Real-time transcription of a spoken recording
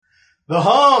The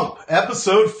Hump,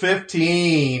 episode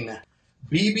 15,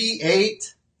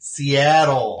 BB-8,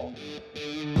 Seattle.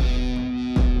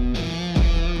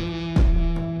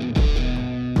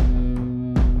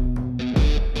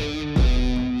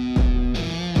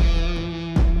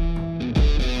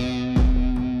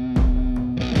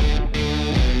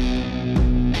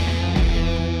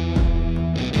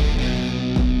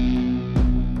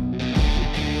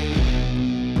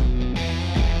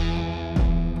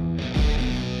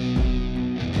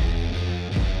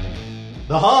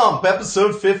 The Hump,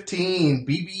 episode 15,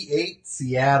 BB-8,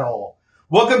 Seattle.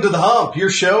 Welcome to The Hump, your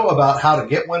show about how to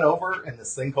get one over in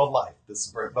this thing called life. This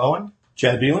is Brett Bowen.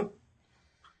 Chad Beelan.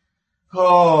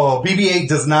 Oh, BB-8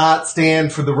 does not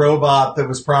stand for the robot that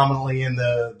was prominently in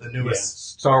the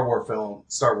newest Star Wars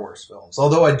films.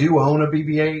 Although I do own a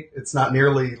BB-8, it's not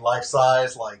nearly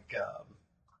life-size like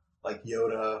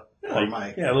Yoda. A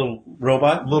little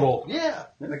robot.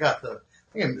 I got I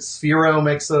think Sphero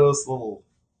makes those little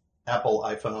Apple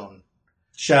iPhone.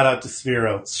 Shout out to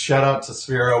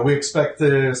Sphero. We expect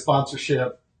the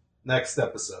sponsorship next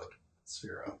episode,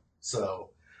 Sphero. So,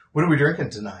 what are we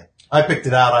drinking tonight? I picked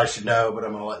it out, I should know, but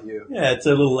I'm going to let you. Yeah, it's a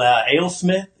little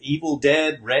AleSmith Evil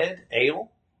Dead Red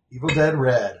Ale. Evil Dead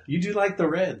Red. You do like the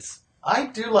Reds. I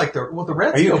do like the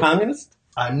Reds. Are you a communist?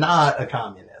 I'm not a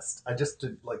communist. I just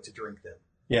like to drink them.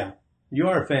 Yeah, you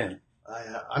are a fan.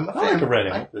 I'm a fan. I like a red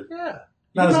ale. Yeah.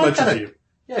 Not as much as you.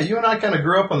 Yeah, you and I kind of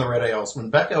grew up on the red ales. When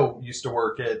Becca used to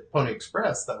work at Pony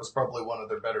Express, that was probably one of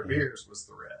their better beers, was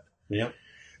the red. Yep.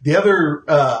 The other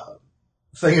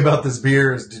thing about this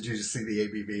beer is, did you see the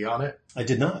ABV on it? I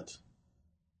did not.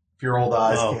 If your old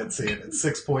eyes can't see it, it's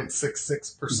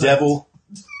 6.66%. Devil.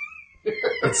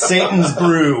 It's Satan's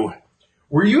brew.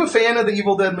 Were you a fan of the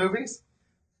Evil Dead movies?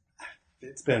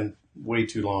 It's been way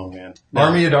too long, man. No.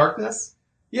 Army of Darkness?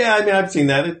 Yeah, I mean, I've seen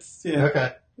that.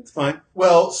 Okay. It's fine.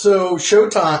 Well, so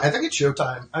Showtime, I think it's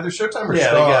Showtime, either Showtime or Stars. They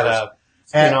got a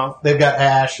spin-off. They've got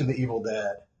Ash and the Evil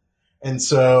Dead. And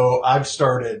so I'm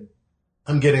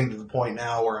getting to the point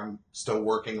now where I'm still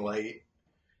working late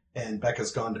and Becca's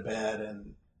gone to bed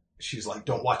and she's like,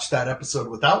 don't watch that episode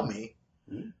without me.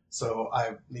 Mm-hmm. So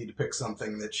I need to pick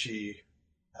something that she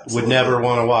would never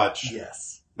want to watch.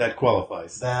 Yes. That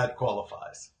qualifies.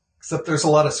 Except there's a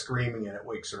lot of screaming and it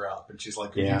wakes her up and she's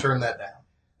like, can you turn that down?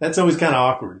 That's always kind of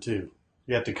awkward too.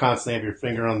 You have to constantly have your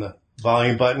finger on the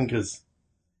volume button because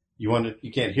you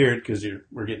can't hear it because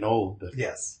we're getting old. But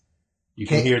yes, you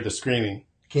can hear the screaming.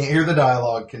 Can't hear the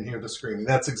dialogue, can hear the screaming.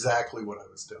 That's exactly what I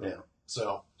was doing. Yeah.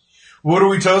 So, what are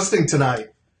we toasting tonight?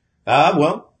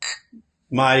 Well,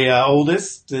 my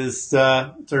oldest is it's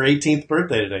her 18th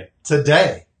birthday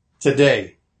today.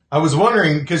 Today. I was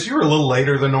wondering because you were a little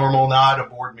later than normal. Now I had a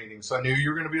board meeting, so I knew you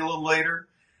were going to be a little later.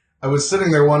 I was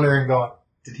sitting there wondering, going,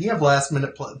 did he have last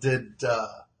minute? Did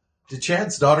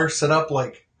Chad's daughter set up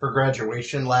like her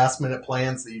graduation last minute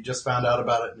plans that you just found out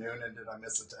about at noon? And did I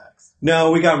miss a text? No,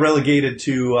 we got relegated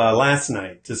to last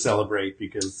night to celebrate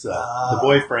because the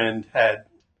boyfriend had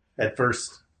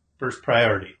first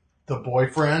priority. The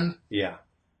boyfriend? Yeah.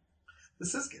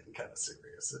 This is getting kind of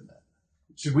serious, isn't it?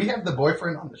 Should we have the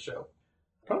boyfriend on the show?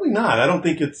 Probably not. I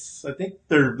think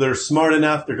they're smart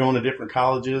enough. They're going to different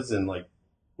colleges and like.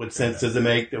 What sense does it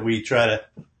make that we try to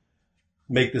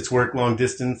make this work long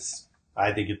distance?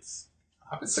 I think it's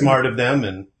smart of them.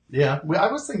 And I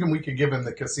was thinking we could give him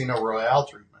the Casino Royale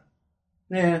treatment.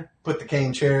 Yeah. Put the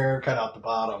cane chair, cut out the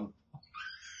bottom.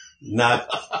 I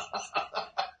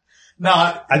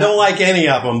don't like any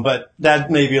of them, but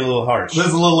that may be a little harsh. This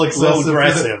is a little excessive. A little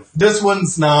aggressive. This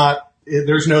one's not.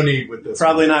 There's no need with this.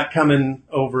 Probably not coming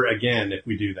over again if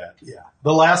we do that. Yeah.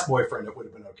 The last boyfriend, it would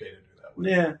have been okay to do that with.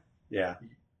 Yeah. Yeah.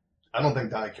 I don't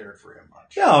think Di cared for him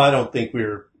much. No, I don't think we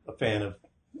were a fan of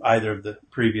either of the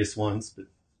previous ones, but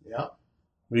yeah.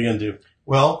 What are you going to do?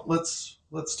 Well, let's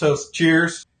toast.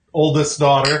 Cheers, oldest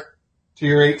daughter, to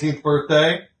your 18th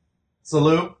birthday.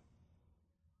 Salute.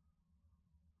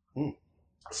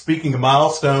 Speaking of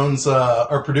milestones,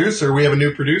 our producer, we have a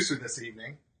new producer this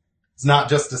evening. It's not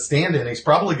just a stand-in. He's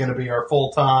probably going to be our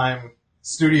full-time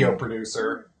studio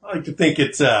producer. I like to think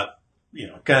it's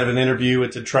kind of an interview.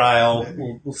 It's a trial.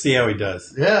 We'll see how he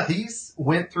does. Yeah, he's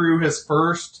went through his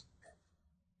first,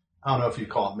 I don't know if you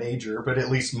call it major, but at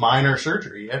least minor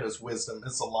surgery. He had his wisdom.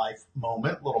 It's a life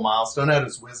moment, little milestone. Had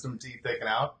his wisdom teeth taken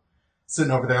out.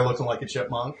 Sitting over there looking like a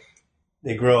chipmunk.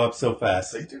 They grow up so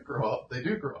fast. They do grow up. They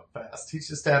do grow up fast. He's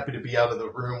just happy to be out of the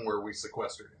room where we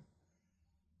sequestered him.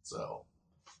 So,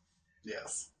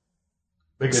 yes.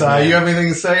 Big Sigh, you have anything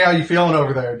to say? How you feeling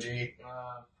over there, G?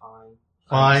 Fine.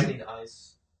 Fine. I just need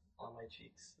ice on my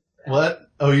cheeks. What?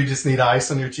 Oh, you just need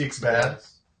ice on your cheeks bad?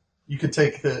 Yes. You could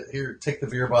take the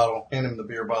beer bottle, hand him the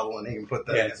beer bottle, and he can put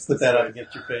that. Yeah, just put that up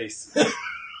against your face.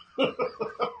 There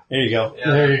you go.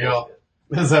 Yeah, there you go.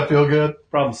 Does that feel good?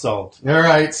 Problem solved. All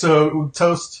right, so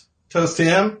toast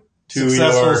him to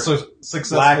your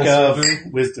successful lack of surgery.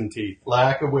 wisdom teeth.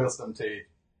 Lack of wisdom teeth.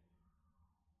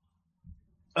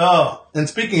 Oh, and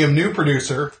speaking of new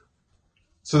producer,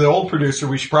 so the old producer,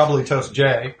 we should probably toast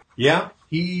Jay. Yeah.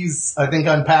 He's, I think,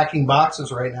 unpacking boxes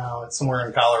right now. It's somewhere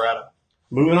in Colorado.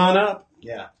 Moving on up.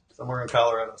 Yeah, somewhere in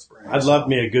Colorado Springs. I'd love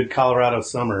me a good Colorado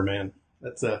summer, man.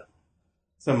 That's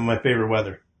some of my favorite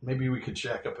weather. Maybe we could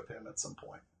check up with him at some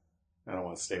point. I don't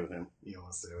want to stay with him. You don't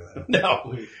want to stay with him?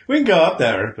 No. We can go up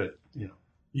there, but, you know.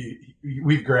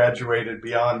 We've graduated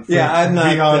beyond Yeah, I'm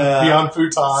not beyond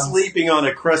futon. Sleeping on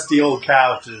a crusty old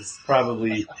couch is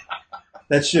probably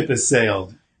that ship has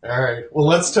sailed. All right. Well,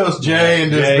 let's toast Jay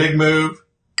into his big move.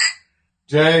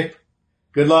 Jay,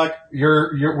 good luck.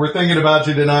 We're thinking about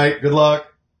you tonight. Good luck.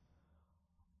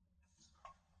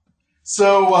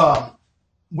 So,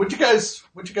 what'd you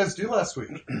guys do last week?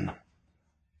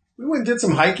 We went and did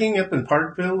some hiking up in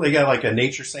Parkville. They got like a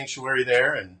nature sanctuary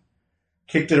there and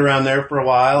kicked it around there for a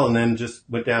while, and then just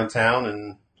went downtown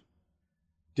and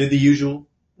did the usual,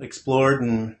 explored,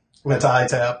 and went to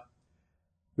ITAP.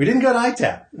 We didn't go to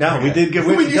ITAP. No, okay. We did go.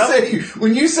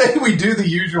 When you say we do the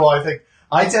usual, I think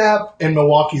ITAP and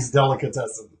Milwaukee's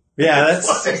delicatessen. Yeah,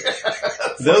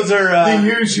 those are the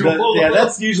usual.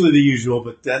 That's usually the usual.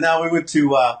 But now we went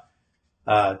to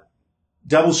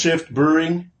Double Shift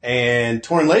Brewing and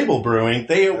Torn Label Brewing.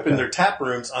 They opened their tap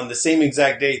rooms on the same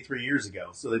exact day 3 years ago.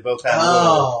 So they both had a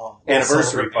little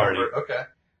anniversary party. Okay.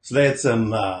 So they had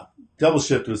some Double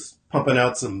Shift was pumping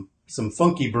out some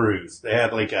funky brews. They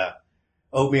had like a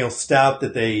oatmeal stout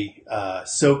that they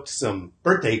soaked some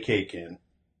birthday cake in.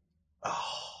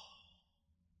 Oh.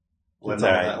 That's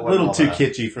all right. A little too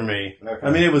kitschy for me. Okay.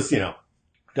 I mean, it was,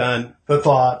 done. The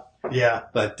thought. Yeah.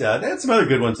 But they had some other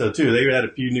good ones, though, too. They had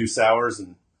a few new sours.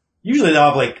 And usually they'll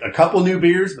have, like, a couple new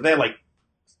beers, but they had, like,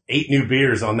 8 new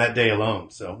beers on that day alone.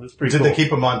 So it was pretty cool. Did they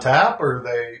keep them on tap, or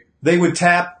they... They would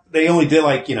tap. They only did,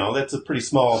 like, that's a pretty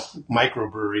small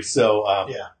microbrewery. So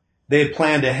yeah. They had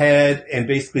planned ahead and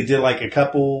basically did, like, a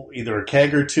couple, either a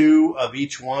keg or two of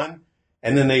each one.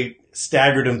 And then they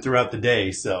staggered them throughout the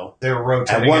day. So they were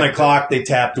rotating. At 1 o'clock, they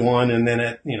tapped one, and then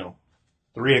at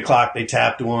 3 o'clock they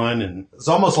tapped one, and it's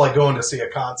almost like going to see a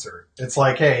concert. It's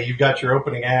like, hey, you've got your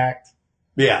opening act,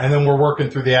 yeah, and then we're working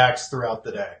through the acts throughout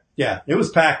the day. Yeah, it was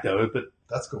packed though, but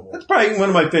that's cool. That's probably one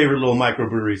of my favorite little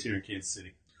microbreweries here in Kansas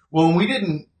City. Well, we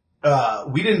didn't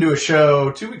do a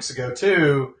show 2 weeks ago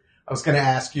too. I was going to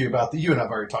ask you about you and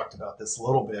I've already talked about this a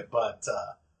little bit, but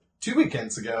 2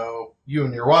 weekends ago, you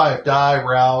and your wife, Di,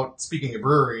 were out, speaking of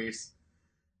breweries,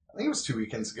 I think it was 2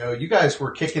 weekends ago, you guys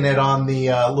were kicking it on the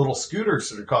little scooters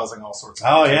that are causing all sorts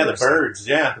of the birds,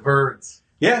 yeah. The birds.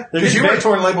 Yeah. Because you were at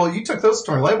Torn Label, you took those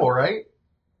to Torn Label, right?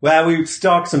 Well, we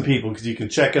stalked some people because you can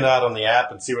check it out on the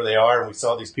app and see where they are, and we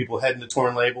saw these people heading to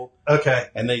Torn Label. Okay.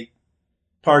 And they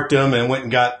parked them and went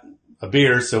and got a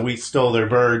beer, so we stole their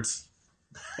birds.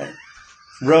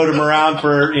 Rode them around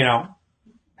for,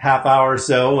 half hour or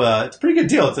so. It's a pretty good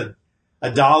deal. It's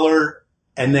 $1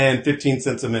 and then 15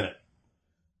 cents a minute.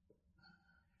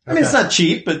 I mean, it's not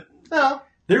cheap, but no,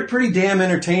 they're pretty damn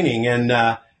entertaining. And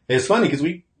it's funny because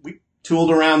we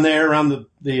tooled around there around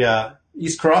the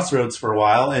East Crossroads for a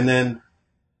while, and then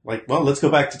let's go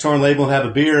back to Torn Label and have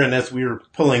a beer. And as we were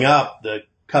pulling up, the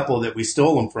couple that we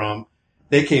stole them from,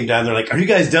 they came down. They're like, "Are you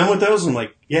guys done with those?" I'm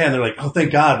like, "Yeah." And they're like, "Oh,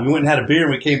 thank God, we went and had a beer,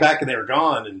 and we came back and they were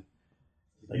gone." And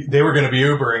they were going to be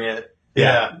Ubering it.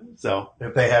 Yeah. So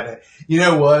if they hadn't, you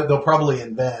know what? They'll probably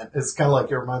invent. It's kind of like,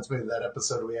 it reminds me of that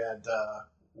episode we had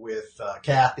with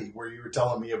Kathy, where you were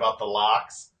telling me about the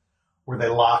locks, where they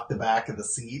lock the back of the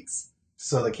seats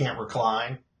so they can't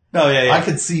recline. Oh, yeah. I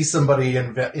could see somebody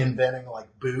inventing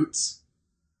like boots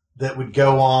that would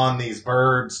go on these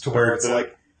birds to where it's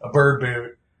like a bird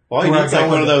boot. Well, it's like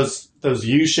one of those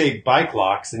U-shaped bike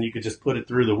locks, and you could just put it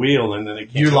through the wheel, and then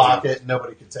it you lock it, and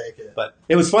nobody could take it. But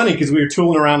it was funny because we were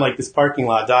tooling around like this parking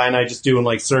lot, Di and I just doing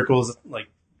like circles like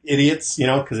idiots,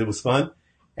 because it was fun.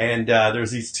 And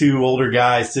there's these 2 older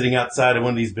guys sitting outside of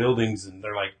one of these buildings, and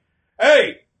they're like,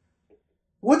 "Hey,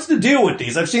 what's the deal with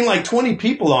these? I've seen like 20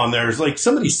 people on there. Is like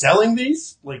somebody selling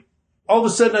these? Like all of a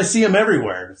sudden I see them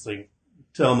everywhere." It's like,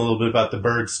 tell them a little bit about the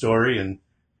bird story, and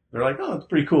they're like, "Oh, it's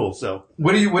pretty cool." So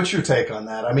what's your take on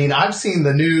that? I mean, I've seen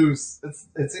the news.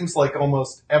 It seems like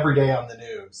almost every day on the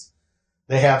news,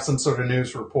 they have some sort of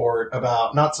news report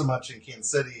about, not so much in Kansas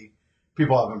City,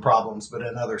 people having problems, but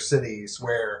in other cities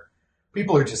where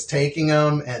people are just taking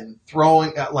them and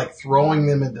throwing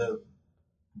them into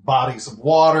bodies of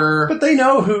water. But they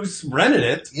know who's rented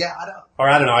it. Yeah, I don't. Or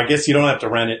I don't know. I guess you don't have to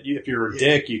rent it. If you're a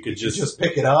dick, you could just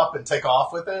pick it up and take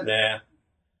off with it. Yeah.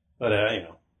 But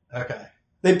Okay.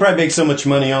 they probably make so much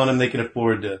money on them they can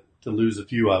afford to lose a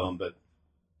few of them. But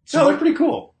no, they're pretty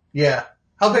cool. Yeah.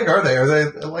 How big are they? Are they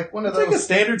like one of those? Like a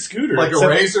standard scooter, like a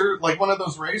razor, like one of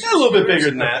those razors. Yeah, a little bit bigger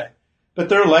than that. But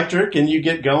they're electric, and you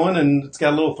get going, and it's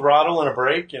got a little throttle and a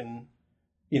brake, and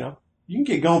you can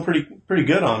get going pretty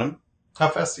good on them. How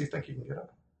fast do you think you can get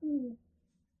up?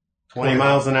 20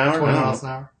 miles an hour. 20 miles an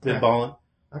hour. Spitballing.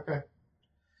 Okay.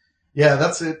 Yeah,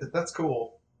 that's it. That's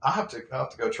cool. I'll have to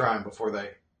go try them before they.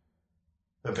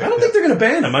 I don't think they're going to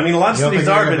ban them. I mean, a lot of cities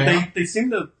are, but they seem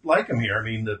to like them here. I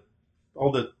mean,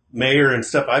 all the mayor and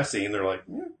stuff I've seen, they're like,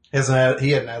 he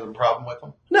hadn't had a problem with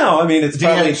them? No, I mean, it's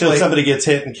probably until somebody gets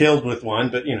hit and killed with one,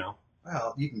 but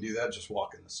Well, you can do that just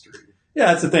walking the street. Yeah,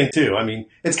 that's the thing too. I mean,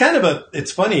 it's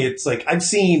it's funny. It's like I've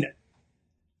seen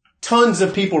tons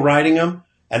of people riding them,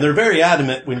 and they're very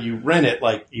adamant when you rent it.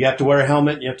 Like, you have to wear a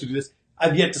helmet, you have to do this.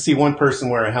 I've yet to see one person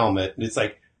wear a helmet, and it's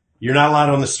like, you're not allowed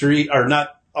on the street, or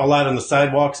not allowed on the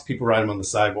sidewalks. People ride them on the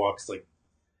sidewalks. Like,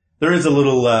 there is a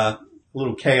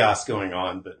little chaos going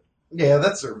on, but yeah,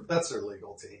 that's their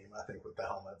legal team. I think with the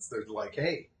helmets, they're like,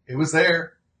 hey, it was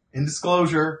there in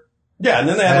disclosure. Yeah, and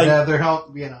then they have their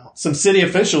help, some city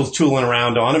officials tooling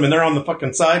around on them, and they're on the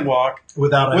fucking sidewalk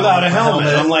without a helmet.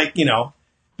 I'm like,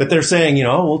 but they're saying,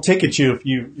 we'll ticket you if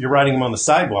you're riding them on the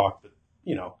sidewalk. But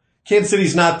Kansas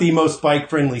City's not the most bike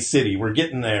friendly city. We're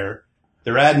getting there.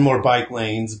 They're adding more bike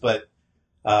lanes, but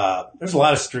there's a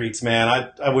lot of streets, man.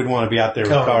 I wouldn't want to be out there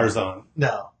with cars on.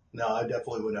 No, I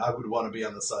definitely would. I would want to be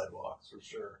on the sidewalks for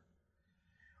sure.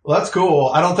 Well, that's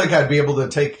cool. I don't think I'd be able to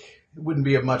it wouldn't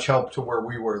be of much help to where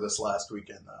we were this last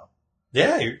weekend, though.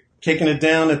 Yeah, you're kicking it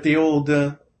down at the old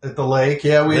at the lake.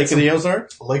 Yeah, we Lake had of the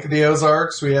Ozarks. Lake of the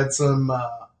Ozarks. We had some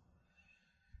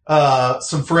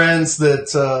friends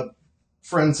that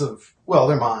friends of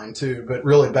they're mine too, but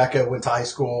really Becca went to high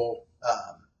school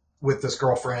with this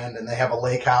girlfriend, and they have a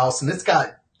lake house, and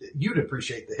you'd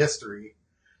appreciate the history.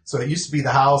 So it used to be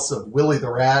the house of Willie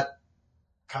the Rat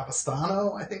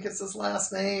Capistano, I think is his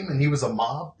last name, and he was a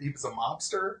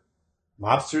mobster.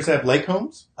 Mobsters have lake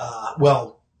homes?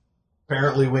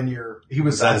 Apparently I think he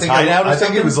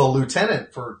was a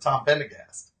lieutenant for Tom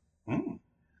Pendergast. Mm.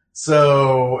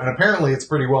 So, and apparently it's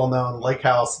pretty well known lake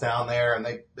house down there, and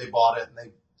they bought it,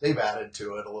 and they've added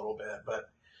to it a little bit, but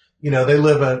they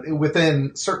live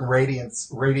within certain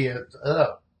radius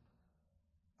of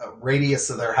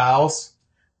their house.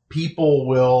 People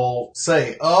will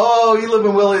say, "Oh, you live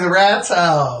in Willie the Rat's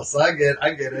house." I get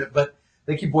it, but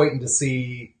they keep waiting to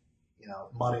see,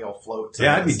 money will float.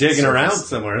 Yeah, I'd be digging around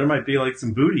somewhere. There might be like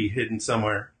some booty hidden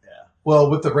somewhere. Yeah. Well,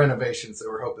 with the renovations, they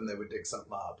were hoping they would dig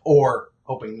something up, or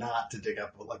hoping not to dig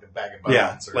up like a bag of bones.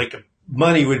 Yeah,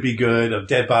 money would be good. A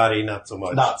dead body, not so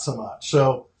much. Not so much.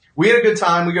 So we had a good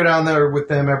time. We go down there with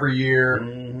them every year.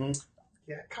 Mm-hmm.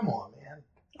 Yeah, come on, man.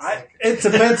 It's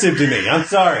offensive to me. I'm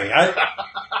sorry.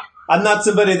 I'm not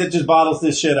somebody that just bottles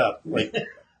this shit up. Like,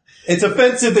 it's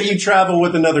offensive that you travel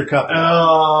with another couple.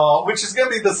 Oh, which is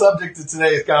going to be the subject of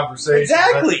today's conversation.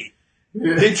 Exactly.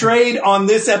 They trade on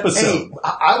this episode. Hey,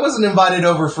 I wasn't invited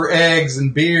over for eggs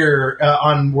and beer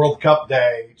on World Cup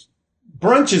Day.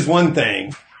 Brunch is one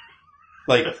thing.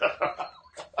 Like,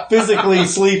 physically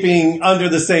sleeping under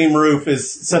the same roof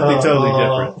is something totally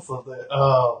different.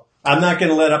 I'm not going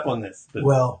to let up on this.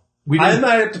 Well, I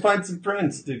might have to find some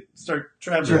friends to start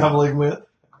traveling with.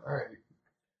 All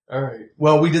right.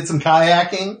 Well, we did some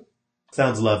kayaking.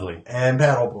 Sounds lovely. And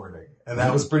paddleboarding. And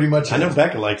that was pretty much it. I know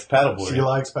Becca likes paddleboarding. She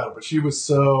likes paddle, but she was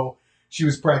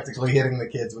practically hitting the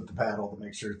kids with the paddle to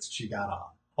make sure she got on.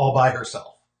 All by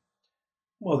herself.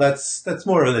 Well, that's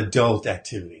more of an adult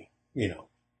activity,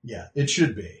 Yeah, it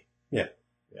should be. Yeah.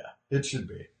 Yeah, it should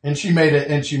be. And she made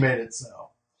it so.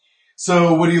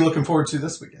 So what are you looking forward to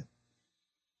this weekend?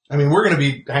 I mean, we're going to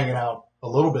be hanging out a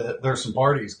little bit. There's some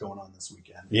parties going on this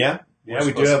weekend. Yeah. Yeah,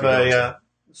 we do have a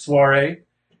soiree.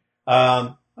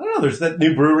 I don't know. There's that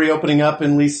new brewery opening up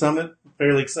in Lee Summit.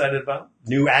 Fairly excited about.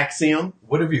 New Axiom.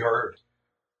 What have you heard?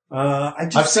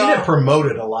 I've seen it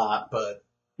promoted a lot, but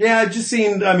yeah, I've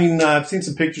seen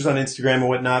some pictures on Instagram and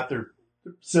whatnot. Their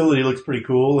facility looks pretty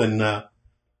cool, and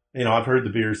I've heard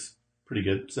the beer's pretty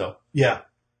good. So yeah,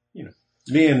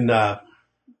 me and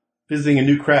visiting a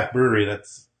new craft brewery.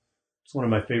 It's one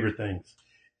of my favorite things.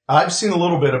 I've seen a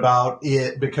little bit about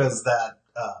it because I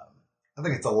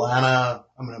think it's Alana.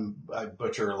 I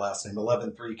butcher her last name.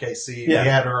 113KC. Yeah. We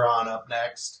had her on up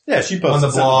next. Yeah, she posted on the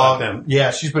blog. About them.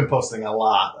 Yeah, she's been posting a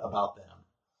lot about them.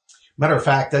 Matter of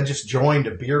fact, I just joined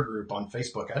a beer group on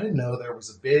Facebook. I didn't know there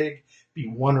was a big be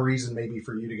one reason maybe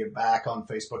for you to get back on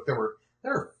Facebook. There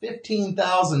are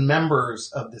 15,000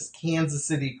 members of this Kansas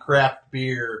City craft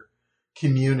beer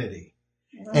community.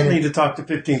 I need to talk to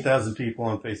 15,000 people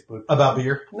on Facebook. About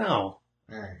beer? No.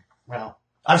 All right. Well,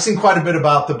 I've seen quite a bit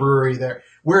about the brewery there.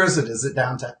 Where is it? Is it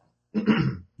downtown?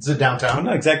 Is it downtown? I'm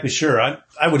not exactly sure.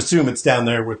 I would assume it's down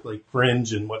there with like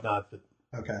Fringe and whatnot. But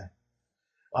Okay.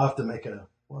 We'll have to make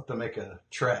a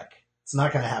trek. It's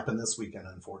not going to happen this weekend,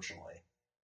 unfortunately.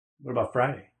 what about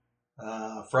Friday?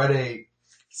 Friday,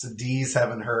 so Dee's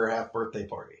having her half birthday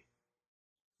party.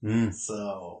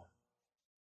 So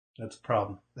that's a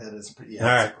problem. that is, All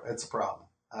right. it's a problem.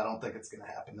 I don't think it's going to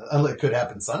happen. It could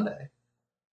happen Sunday,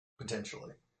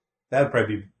 potentially. That would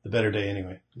probably be the better day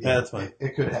anyway. Yeah, that's fine.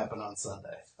 It could happen on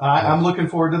Sunday. I'm looking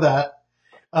forward to that.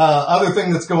 Other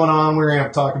thing that's going on, we're going to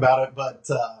have to talk about it, but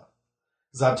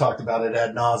because I've talked about it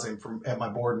ad nauseum at my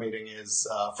board meeting, is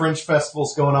Fringe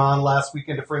Festival's going on. Last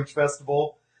weekend of Fringe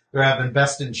Festival, they're having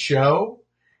Best in Show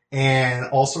and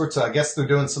all sorts of, I guess they're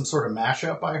doing some sort of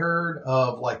mashup, I heard,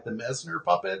 of like the Mesner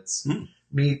puppets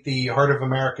meet the Heart of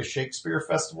America Shakespeare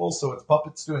Festival. So it's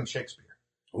puppets doing Shakespeare.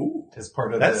 Ooh, as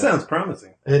part of that sounds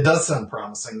promising. It does sound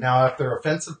promising. Now, if they're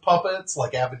offensive puppets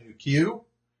like Avenue Q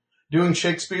doing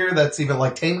Shakespeare, that's even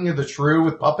like Taming of the Shrew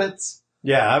with puppets.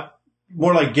 Yeah,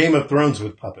 more like Game of Thrones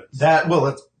with puppets. That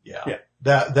would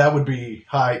be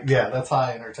high. Yeah, that's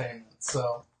high entertainment.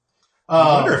 So,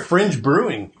 I wonder if Fringe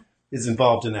Brewing is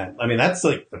involved in that. I mean, that's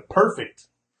like the perfect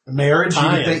marriage.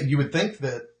 tie-in. You would think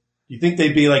that. You think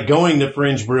they'd be like going to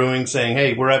Fringe Brewing saying,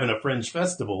 hey, we're having a Fringe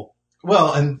Festival.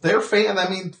 Well, and their fan, I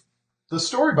mean, the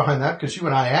story behind that, because you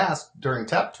and I asked during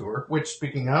Tap Tour, which,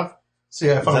 speaking of,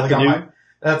 see, I finally got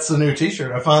that's the new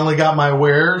t-shirt. I finally got my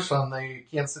wares on the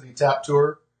Kansas City Tap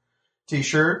Tour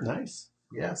t-shirt. Nice.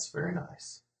 Yes, very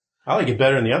nice. I like it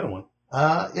better than the other one.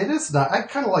 It is not. I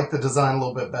kind of like the design a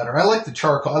little bit better. I like the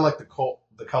charcoal. I like the color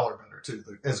better, too.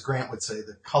 As Grant would say,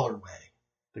 the colorway.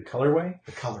 The colorway?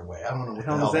 The colorway. I don't know what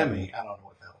the hell does that mean. I don't know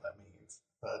what the hell that means,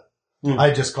 but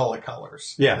I just call it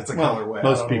colors. Yeah. It's a colorway.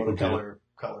 Most people do.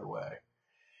 Colorway.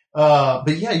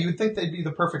 But yeah, you would think they'd be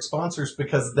the perfect sponsors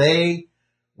because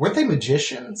weren't they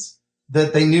magicians?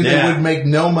 That they knew they would make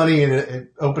no money in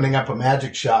opening up a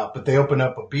magic shop, but they opened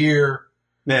up a beer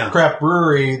craft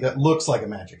brewery that looks like a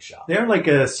magic shop. They're like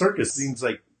a circus. Seems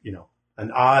like,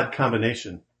 an odd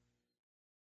combination.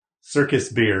 Circus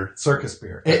beer.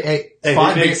 They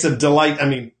make some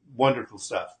wonderful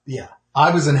stuff. Yeah.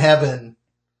 I was in heaven.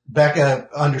 Becca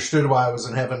understood why I was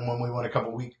in heaven when we went a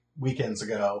couple weekends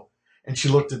ago. And she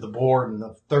looked at the board, and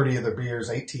the 30 of the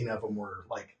beers, 18 of them were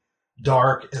like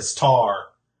dark as tar.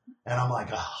 And I'm like,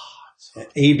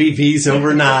 ABV's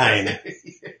over 9.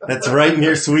 That's right in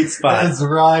your sweet spot. That's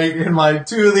right in my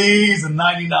 2 of these and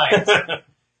 99.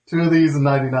 2 of these and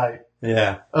 99.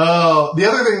 Yeah. The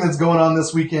other thing that's going on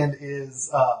this weekend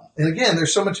is, and again,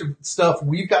 there's so much of stuff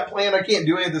we've got planned. I can't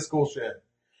do any of this cool shit.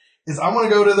 Is I want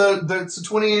to go to it's the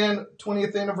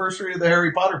 20th anniversary of the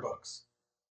Harry Potter books.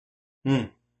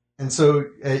 And so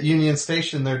at Union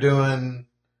Station, they're doing,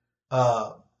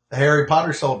 a Harry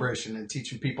Potter celebration and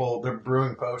teaching people, they're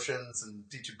brewing potions and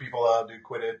teaching people how to do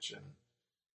Quidditch,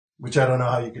 which I don't know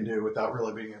how you can do without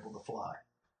really being able to fly.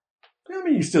 I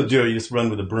mean, you still do it. You just run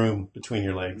with a broom between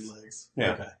your legs.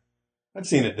 Yeah. Okay. I've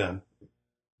seen it done.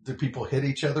 Do people hit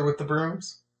each other with the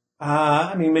brooms?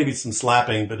 Maybe some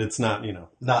slapping, but it's not,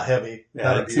 not heavy.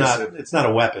 Yeah, it's not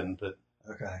a weapon, but.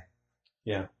 Okay.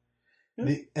 Yeah.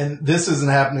 And this isn't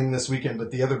happening this weekend,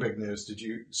 but the other big news,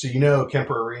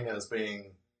 Kemper Arena is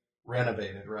being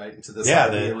renovated, right? Into this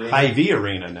the Hy-Vee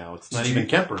arena now. It's not even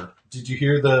Kemper. Did you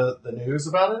hear the news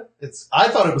about it? I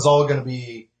thought it was all going to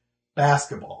be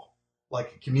basketball,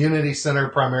 like a community center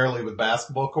primarily with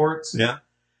basketball courts. Yeah.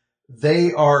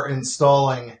 They are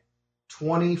installing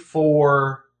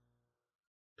 24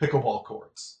 pickleball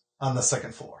courts on the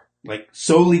second floor. Like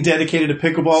solely dedicated to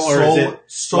pickleball, or is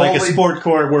it like a sport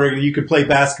court where you can play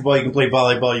basketball, you can play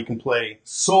volleyball, you can play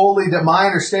solely? My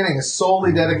understanding is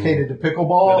solely dedicated to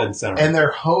pickleball, that doesn't sound right. And they're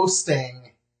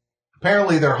hosting.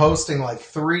 Apparently, they're hosting like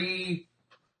 3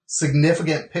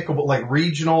 significant pickleball, like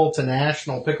regional to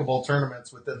national pickleball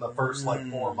tournaments within the first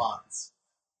 4 months.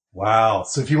 Wow!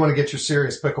 So if you want to get your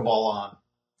serious pickleball on,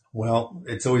 well,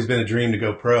 it's always been a dream to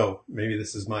go pro. Maybe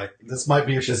this is my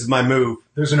move.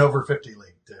 There's an over 50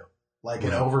 league too. Like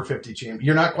an over 50 champ.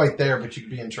 You're not quite there, but you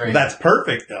could be in training. That's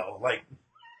perfect though. Like,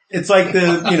 it's like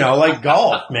like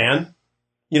golf, man.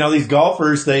 These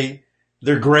golfers,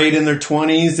 they're great in their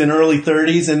 20s and early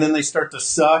 30s, and then they start to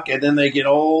suck, and then they get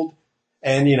old,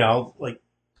 and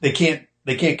they can't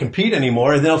compete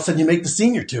anymore, and then all of a sudden you make the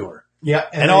senior tour. Yeah.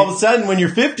 And all of a sudden when you're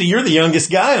 50, you're the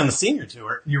youngest guy on the senior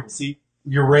tour. You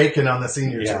You're raking on the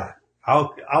senior tour.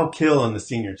 I'll kill on the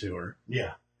senior tour.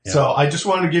 Yeah. So I just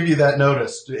wanted to give you that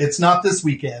notice. It's not this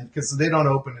weekend because they don't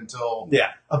open until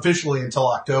officially until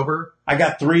October. I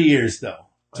got 3 years though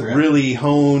to really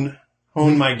hone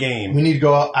my game. We need to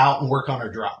go out and work on our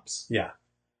drops. Yeah.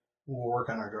 We'll work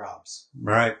on our drops.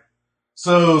 Right.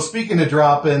 So speaking of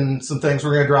dropping some things,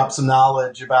 we're going to drop some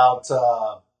knowledge about,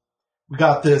 we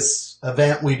got this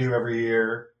event we do every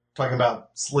year talking about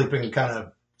sleeping kind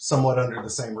of somewhat under the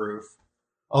same roof.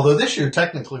 Although this year,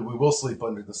 technically, we will sleep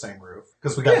under the same roof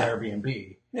because we got an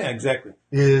Airbnb. Yeah, exactly.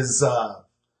 So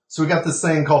we got this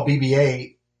thing called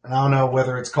BB-8, and I don't know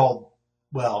whether it's called,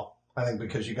 well, I think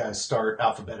because you guys start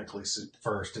alphabetically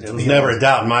first. It was never a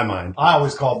doubt in my mind. I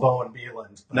always call Bowen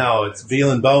Beeland. No, it's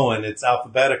Beeland Bowen. It's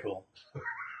alphabetical.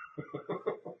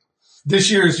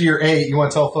 This year is year 8. You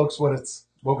want to tell folks what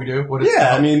we do?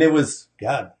 I mean, it was,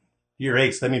 God, year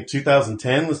 8. So, I mean,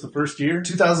 2010 was the first year?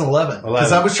 2011.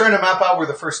 Because I was trying to map out where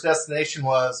the first destination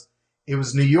was. It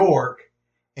was New York,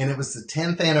 and it was the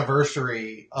 10th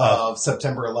anniversary of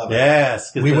September 11th.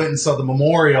 Yes. We went and saw the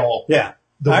memorial. Yeah.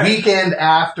 The weekend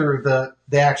after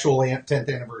the actual 10th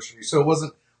anniversary. So it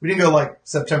wasn't, we didn't go like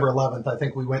September 11th. I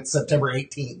think we went September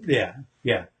 18th. Yeah.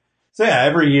 Yeah. So yeah,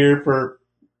 every year for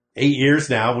 8 years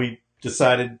now, we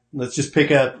decided let's just pick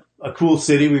a cool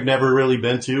city we've never really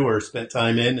been to or spent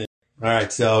time in. All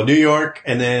right. So New York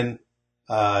and then,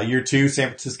 year 2, San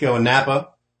Francisco and Napa.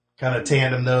 Kind of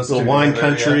tandem those little wine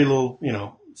country, little,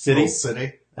 city. Little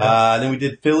city. Then we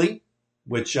did Philly,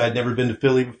 which I'd never been to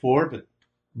Philly before, but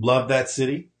loved that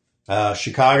city.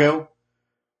 Chicago,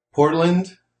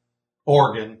 Portland,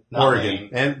 Oregon, Maine.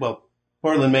 And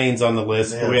Portland, Maine's on the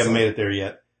list, but we haven't made it there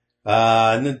yet.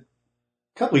 And then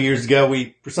a couple of years ago,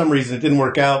 for some reason, it didn't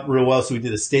work out real well, so we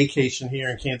did a staycation here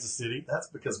in Kansas City. That's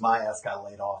because my ass got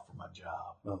laid off from my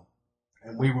job. Oh.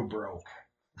 And we were broke.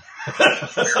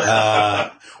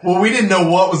 Well, we didn't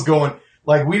know what was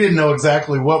we didn't know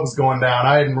exactly what was going down.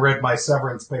 I hadn't read my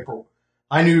severance paper.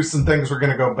 I knew some things were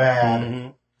going to go bad. Mm-hmm.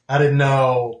 I didn't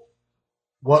know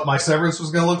what my severance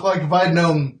was going to look like. If I had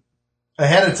known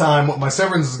ahead of time what my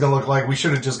severance was going to look like, we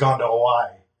should have just gone to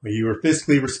Hawaii. Well, you were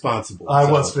fiscally responsible.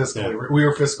 I was fiscally. Yeah. We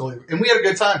were fiscally. And we had a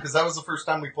good time because that was the first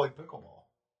time we played pickleball.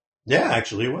 Yeah,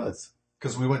 actually it was.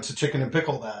 Because we went to Chicken and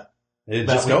Pickle It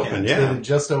just opened, yeah. It had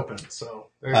just opened, so.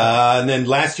 And then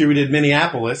last year we did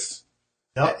Minneapolis.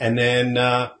 Yep. And then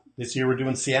this year we're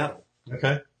doing Seattle.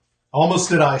 Okay. Almost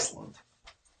did Iceland.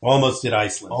 Almost did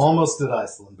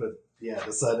Iceland, but yeah,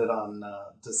 decided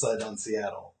on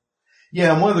Seattle.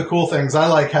 Yeah, and one of the cool things, I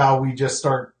like how we just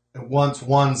start, once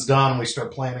one's done, we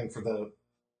start planning for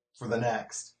the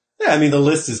next. Yeah, I mean, the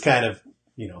list is kind of,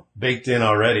 baked in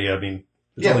already. I mean,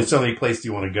 there's only so many places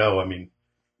you want to go. I mean,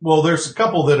 well, there's a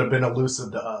couple that have been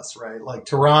elusive to us, right? Like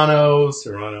Toronto.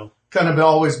 Kind of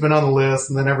always been on the list,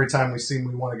 and then every time we seem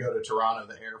we want to go to Toronto,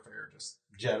 the airfare just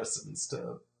jettisons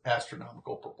to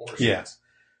astronomical proportions. Yeah.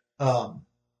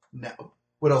 Now,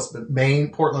 what else? But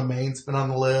Portland, Maine's been on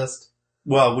the list.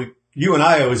 Well, you and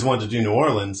I always wanted to do New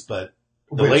Orleans, but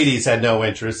the ladies had no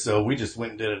interest, so we just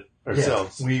went and did it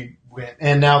ourselves. Yeah, we went,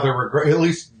 and now they're at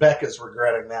least Becca's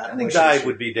regretting that. I think Di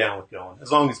would be down with going,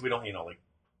 as long as we don't,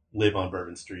 live on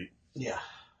Bourbon Street. Yeah.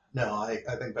 No, I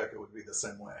think Becca would be the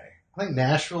same way. I think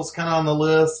Nashville's kind of on the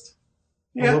list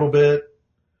a little bit.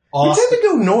 Austin, we tend to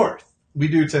go north. We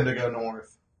do tend to go north.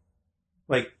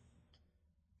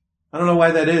 I don't know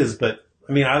why that is, but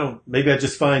I mean, maybe I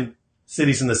just find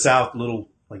cities in the South a little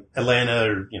like Atlanta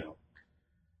or,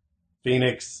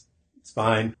 Phoenix. It's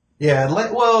fine. Yeah.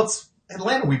 It's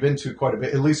Atlanta we've been to quite a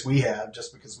bit. At least we have,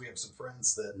 just because we have some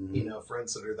friends that,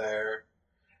 friends that are there.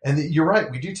 And you're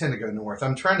right. We do tend to go north.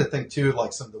 I'm trying to think too,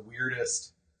 like some of the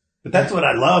weirdest. But that's what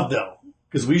I love though.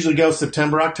 Because we usually go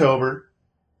September, October,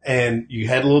 and you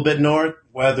head a little bit north.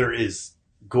 Weather is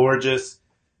gorgeous.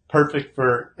 Perfect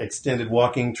for extended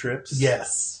walking trips.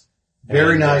 Yes.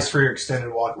 Very nice for your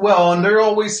extended walk. Well, and there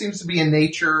always seems to be a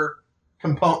nature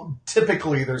component.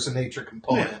 Typically, there's a nature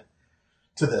component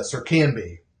to this, or can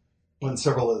be, in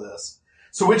several of this.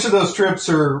 So which of those trips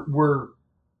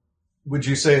would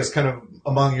you say is kind of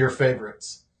among your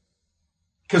favorites?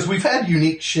 Because we've had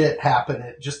unique shit happen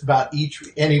at just about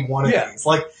any one of these.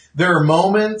 Like, there are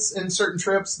moments in certain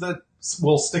trips that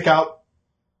will stick out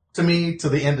to me to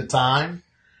the end of time.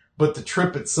 But the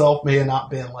trip itself may have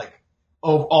not been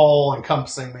all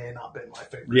encompassing, may have not been my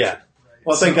favorite. Yeah. Trip, right?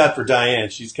 Well, thank God for Diane.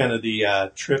 She's kind of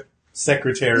the trip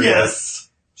secretary.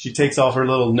 Yes. She takes all her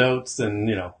little notes and,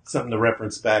 something to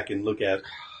reference back and look at.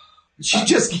 She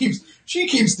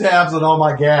keeps tabs on all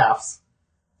my gaffes.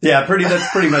 Yeah,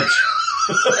 that's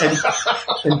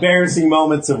and embarrassing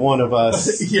moments of one of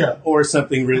us, Yeah. or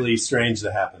something really strange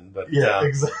that happened. But Yeah,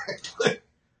 exactly.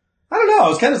 I don't know. I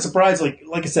was kind of surprised. Like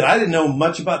I said, I didn't know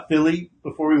much about Philly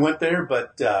before we went there,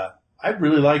 but I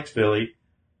really liked Philly.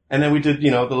 And then we did, the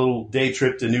little day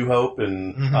trip to New Hope,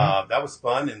 and that was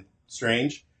fun and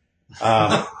strange.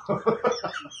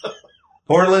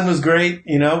 Portland was great.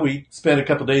 We spent a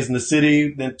couple days in the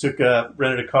city, then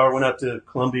rented a car, went out to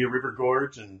Columbia River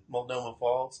Gorge and Multnomah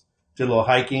Falls, did a little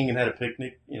hiking and had a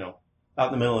picnic, out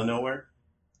in the middle of nowhere.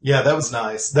 Yeah, that was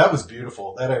nice. That was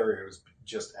beautiful. That area was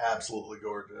just absolutely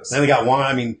gorgeous. Then they got wine.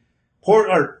 I mean,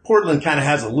 Portland kind of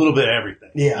has a little bit of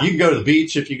everything. Yeah. You can go to the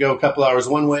beach if you go a couple hours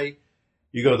one way.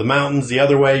 You go to the mountains the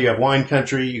other way. You have wine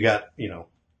country. You got, the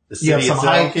city You have some itself.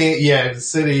 hiking. Yeah, the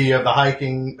city. You have the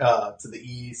hiking to the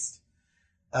east.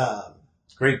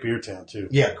 Great beer town, too.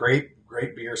 Yeah, great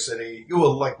beer city.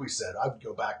 Well, like we said, I'd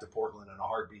go back to Portland in a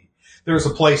heartbeat. There was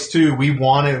a place, too,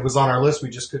 it was on our list. We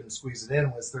just couldn't squeeze it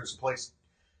in. There's a place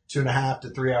 2.5 to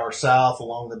 3 hours south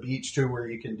along the beach, too, where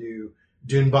you can do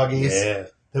dune buggies. Yeah.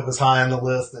 That was high on the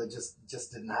list, and it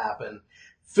just didn't happen.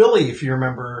 Philly, if you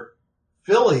remember,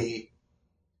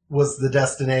 was the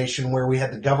destination where we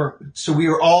had the government. So we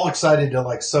were all excited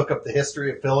to soak up the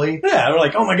history of Philly. Yeah, we're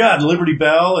like, oh my God, Liberty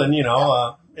Bell and,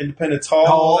 Independence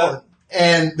Hall.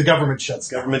 And the government shuts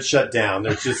down. Government shut down.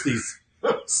 There's just these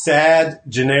sad,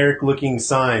 generic looking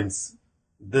signs.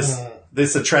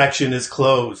 This attraction is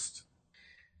closed.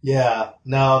 Yeah,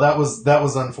 no, that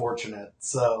was unfortunate.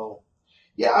 So,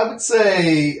 yeah, I would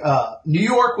say New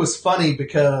York was funny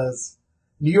because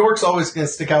New York's always going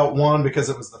to stick out one because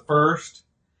it was the first,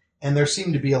 and there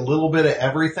seemed to be a little bit of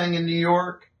everything in New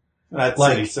York. That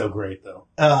city's so great, though.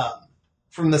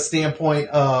 From the standpoint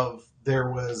of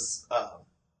there was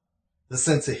the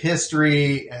sense of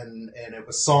history, and it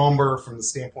was somber from the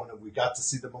standpoint of we got to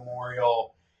see the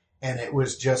memorial. And it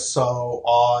was just so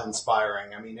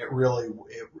awe-inspiring. I mean, it really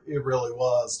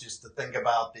was, just to think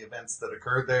about the events that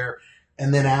occurred there.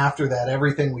 And then after that,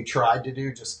 everything we tried to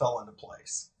do just fell into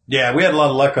place. Yeah, we had a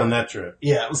lot of luck on that trip.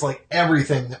 Yeah, it was like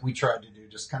everything that we tried to do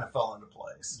just kind of fell into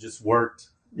place. Just worked.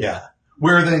 Yeah.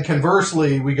 Where then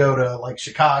conversely, we go to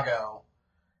Chicago,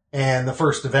 and the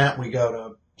first event we go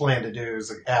to plan to do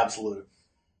is absolute.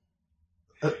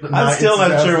 I'm still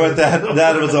not sure what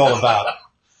that was all about.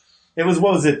 It was,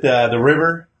 what was it, the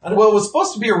river? Well, it was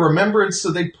supposed to be a remembrance, so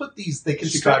they put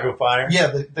Chicago Fire?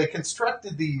 Yeah, they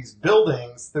constructed these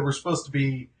buildings that were supposed to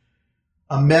be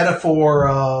a metaphor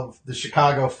of the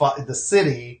the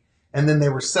city, and then they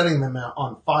were setting them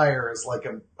on fire as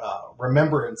a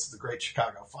remembrance of the Great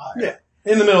Chicago Fire. Yeah,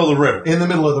 in the middle of the river. In the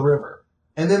middle of the river.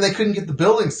 And then they couldn't get the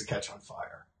buildings to catch on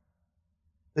fire.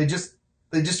 They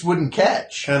just wouldn't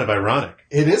catch. Kind of ironic.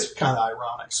 It is kind of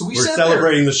ironic. So we're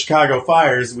celebrating the Chicago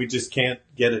fires. We just can't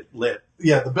get it lit.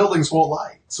 Yeah, the buildings won't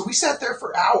light. So we sat there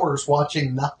for hours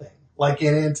watching nothing,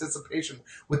 in anticipation,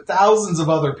 with thousands of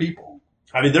other people.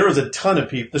 I mean, there was a ton of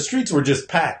people. The streets were just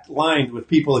packed, lined with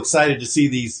people excited to see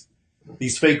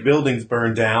these fake buildings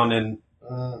burn down. And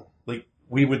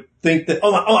we would think that,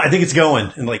 I think it's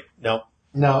going. And no.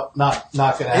 No, not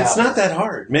going to happen. It's not that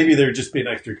hard. Maybe they're just being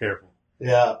extra careful.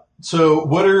 Yeah. So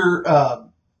what are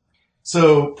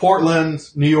Portland,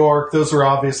 New York? Those are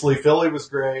obviously. Philly was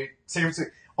great. San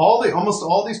Francisco. Almost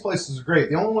all these places are great.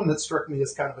 The only one that struck me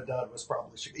as kind of a dud was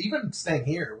probably Chicago. Even staying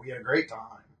here, we had a great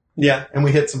time. Yeah, and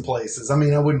we hit some places. I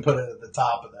mean, I wouldn't put it at the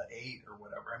top of the 8 or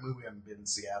whatever. I mean, we haven't been in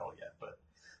Seattle yet, but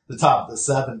the top of the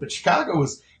 7. But Chicago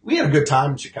we had a good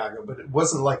time in Chicago, but it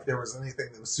wasn't like there was anything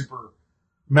that was super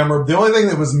memorable. The only thing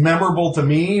that was memorable to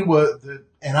me was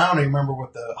and I don't even remember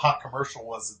what the hot commercial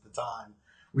was at the time,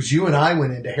 was you and I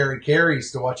went into Harry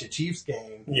Carey's to watch a Chiefs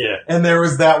game. Yeah. And there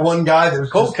was that one guy that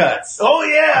was cold cuts. Oh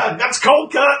yeah, that's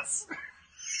cold cuts.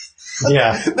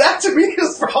 Yeah. That to me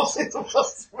is probably the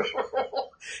most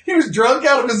memorable. He was drunk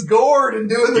out of his gourd and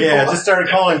doing the just started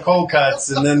calling cold cuts,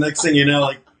 and then next thing you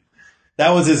know,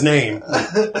 that was his name.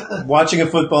 Watching a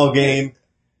football game.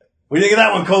 What do you think of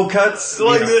that one, cold cuts?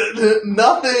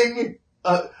 Nothing.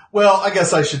 Well, I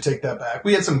guess I should take that back.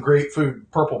 We had some great food.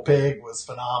 Purple Pig was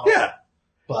phenomenal. Yeah.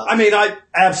 But I mean, I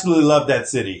absolutely love that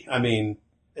city. I mean,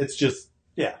 it's just,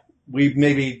 we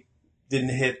maybe didn't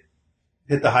hit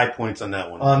the high points on that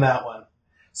one.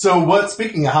 So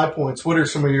speaking of high points, what are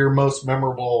some of your most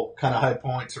memorable kind of high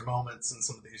points or moments in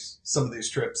some of these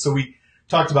trips? So we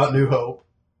talked about New Hope.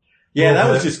 Yeah, that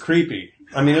was just creepy.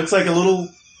 I mean, it's like a little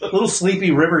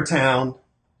sleepy river town,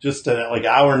 just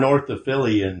hour north of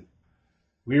Philly, and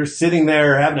we were sitting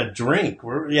there having a drink. We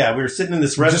were sitting in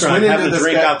this restaurant having a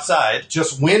drink outside.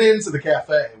 Just went into the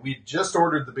cafe. We just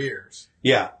ordered the beers.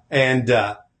 Yeah, and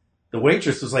the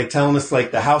waitress was like telling us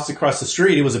like the house across the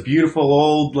street. It was a beautiful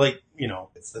old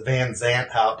It's the Van Zant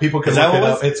house. People can Is that look it what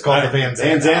it up. was? It's called the Van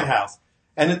Zant house.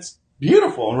 And it's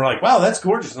beautiful. And we're like, wow, that's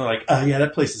gorgeous. And they're like, oh yeah,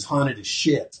 that place is haunted as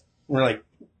shit. And we're like,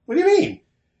 what do you mean?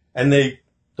 And the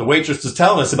waitress was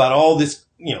telling us about all this,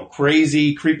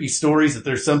 crazy, creepy stories that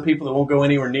there's some people that won't go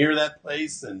anywhere near that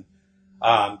place and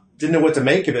didn't know what to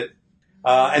make of it.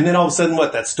 And then all of a sudden,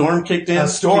 that storm kicked in? A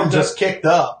storm just kicked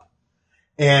up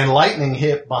and lightning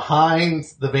hit behind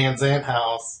the Van Zant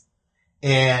house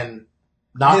and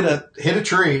hit a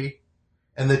tree.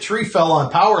 And the tree fell on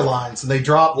power lines, and they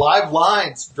live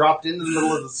lines dropped into the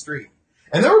middle of the street.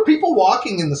 And there were people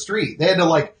walking in the street. They had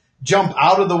to jump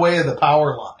out of the way of the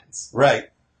power lines. Right.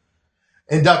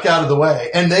 And duck out of the way.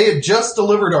 And they had just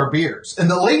delivered our beers.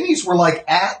 And the ladies were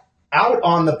out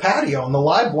on the patio, and the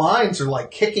live lines are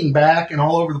kicking back and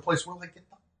all over the place. We're like,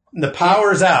 the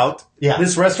power's out. Yeah.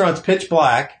 This restaurant's pitch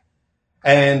black.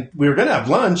 And we were going to have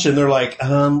lunch, and they're like,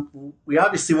 we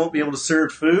obviously won't be able to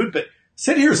serve food, but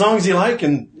sit here as long as you like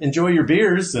and enjoy your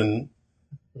beers. And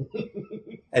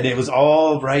it was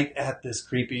all right at this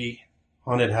creepy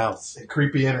haunted house. A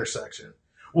creepy intersection.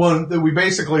 Well, we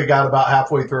basically got about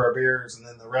halfway through our beers, and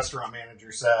then the restaurant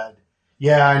manager said,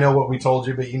 yeah, I know what we told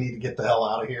you, but you need to get the hell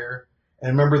out of here.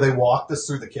 And remember, they walked us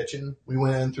through the kitchen. We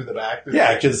went in through the back.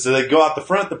 Yeah, because they go out the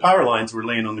front, the power lines were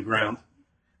laying on the ground.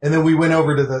 And then we went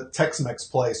over to the Tex-Mex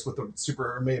place with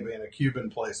maybe in a Cuban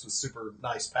place with super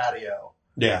nice patio.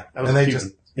 Yeah, that was and they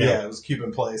Cuban. it was a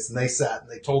Cuban place, and they sat and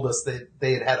they told us that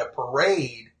they had a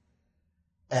parade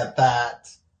at that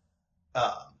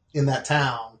in that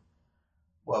town.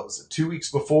 What was it? 2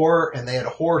 weeks before, and they had a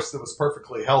horse that was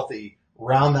perfectly healthy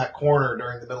round that corner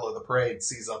during the middle of the parade,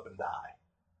 seize up and die.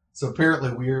 So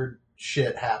apparently, weird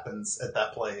shit happens at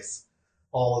that place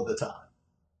all of the time.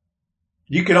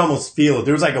 You could almost feel it.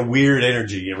 There was a weird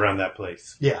energy around that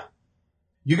place. Yeah.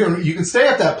 You can stay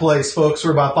at that place, folks,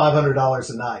 for about $500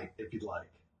 a night if you'd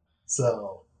like.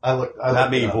 So I looked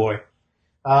boy.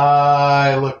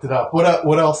 I looked it up.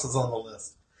 What else is on the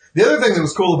list? The other thing that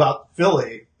was cool about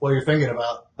Philly, while you're thinking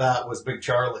about that, was Big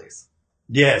Charlie's.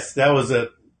 Yes, that was a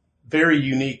very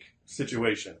unique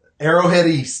situation. Arrowhead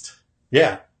East.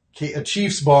 Yeah. A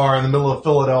Chiefs bar in the middle of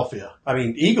Philadelphia. I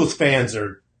mean, Eagles fans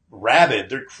are rabid.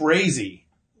 They're crazy,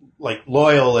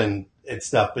 loyal and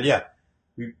stuff. But yeah,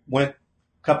 we went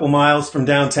couple miles from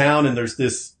downtown, and there's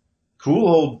this cool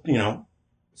old,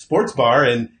 sports bar,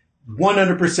 and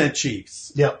 100%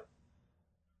 Chiefs. Yep.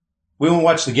 We went and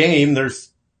watch the game. There's,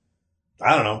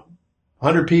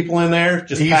 100 people in there,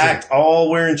 just Easy. packed,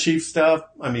 all wearing Chiefs stuff.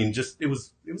 I mean, it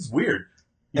was weird.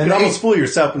 You could almost fool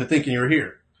yourself into thinking you were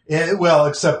here. Yeah, well,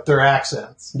 except their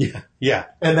accents. Yeah. Yeah.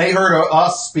 And they heard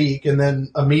us speak and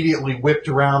then immediately whipped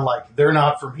around like they're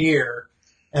not from here.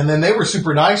 And then they were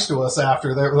super nice to us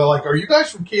after. They're like, "Are you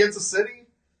guys from Kansas City?"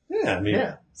 Yeah, I mean,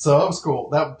 yeah. So that was cool.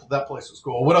 That place was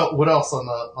cool. What else on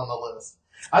the list?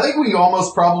 I think we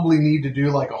almost probably need to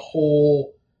do a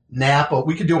whole Napa.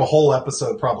 We could do a whole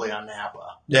episode probably on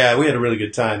Napa. Yeah, we had a really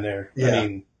good time there. Yeah. I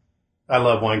mean, I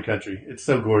love wine country. It's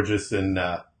so gorgeous, and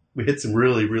we hit some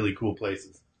really, really cool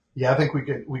places. Yeah, I think we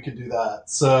could do that.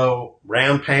 So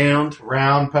Round Pound.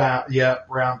 Yep,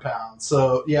 Round Pound.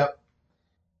 So yep.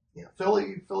 Yeah,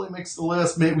 Philly makes the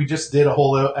list. Maybe we just did a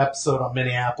whole episode on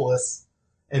Minneapolis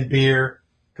and beer,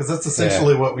 because that's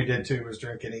essentially what we did too, was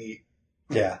drink and eat.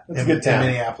 Yeah, it's a good town. In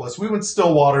Minneapolis. We went to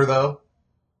Stillwater though,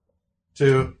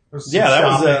 too. That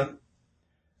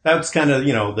was kind of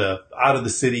the out of the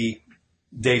city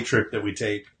day trip that we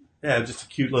take. Yeah, just a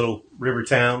cute little river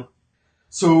town.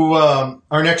 So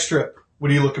our next trip,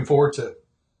 what are you looking forward to?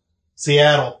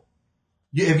 Seattle.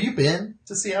 Have you been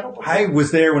to Seattle before? I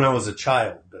was there when I was a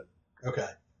child. But, okay.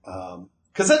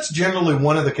 Because that's generally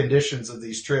one of the conditions of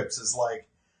these trips is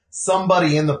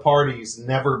somebody in the party's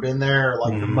never been there.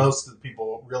 Most of the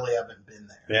people really haven't been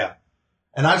there. Yeah.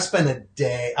 And I've spent a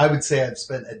day, I would say I've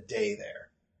spent a day there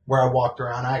where I walked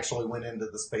around. I actually went into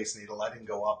the Space Needle. I didn't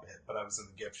go up it, but I was in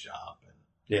the gift shop.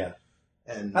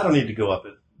 And I don't need to go up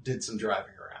it. Did some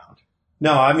driving around.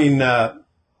 No, I mean, I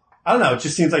don't know. It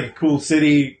just seems like a cool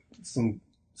city. Some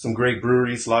great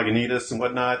breweries, Lagunitas and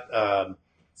whatnot.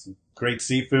 Some great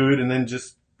seafood, and then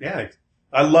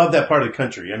I love that part of the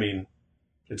country. I mean,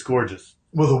 it's gorgeous.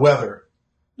 Well, the weather.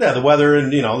 Yeah, the weather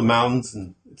and the mountains,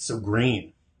 and it's so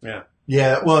green. Yeah.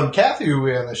 Yeah. Well, and Kathy, who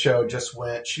we had on the show, just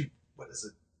went. What is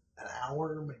it? An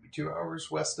hour, maybe 2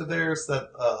 hours west of there. It's that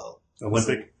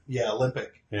Olympic.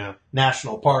 Olympic. Yeah.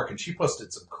 National Park, and she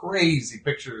posted some crazy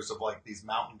pictures of these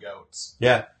mountain goats.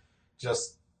 Yeah.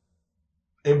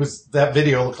 That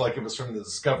video looked like it was from the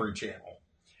Discovery Channel.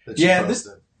 That she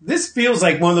posted. This feels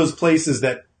like one of those places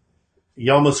that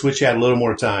you almost wish you had a little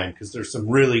more time because there's some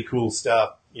really cool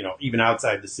stuff, you know, even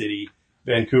outside the city.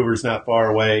 Vancouver's not far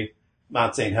away.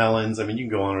 Mount St. Helens. I mean, you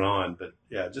can go on and on, but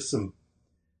yeah, just some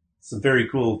very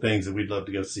cool things that we'd love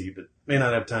to go see, but may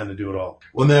not have time to do it all.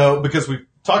 Well, no, because we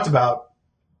talked about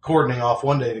cordoning off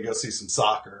one day to go see some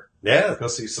soccer. Yeah. Go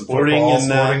see some Sporting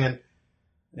football,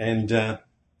 and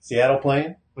Seattle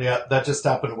playing. Yeah, that just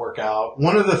happened to work out.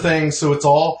 One of the things, so it's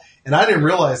all, and I didn't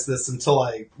realize this until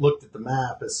I looked at the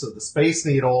map, is so the Space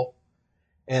Needle,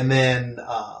 and then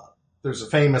there's a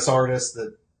famous artist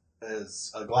that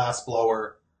is a glass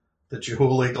blower, the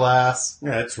Chihuly glass.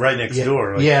 Yeah, it's right next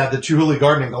door. Right? Yeah, the Chihuly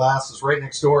gardening glass is right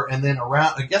next door. And then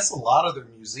around, I guess a lot of their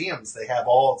museums, they have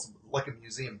it's like a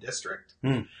museum district.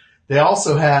 They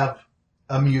also have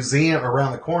a museum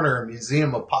around the corner, a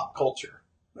museum of pop culture.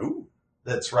 Ooh.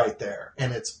 That's right there.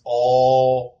 And it's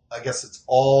all like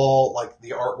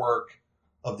the artwork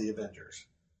of the Avengers.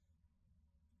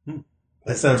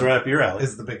 That sounds right up your alley.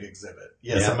 Is the big exhibit.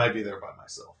 Yes, Yeah. I might be there by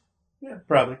myself. Yeah,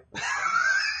 probably.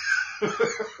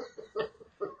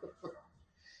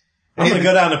 I'm going to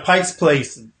go down to Pike's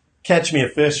Place and catch me a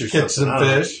fish or something. Catch some I don't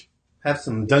know. fish. Have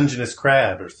some Dungeness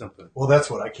crab or something. Well,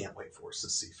 that's what I can't wait for, is the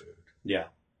seafood. Yeah.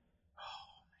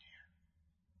 Oh,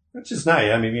 man. That's just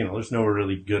nice. I mean, you know, there's nowhere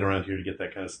really good around here to get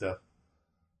that kind of stuff.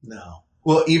 No.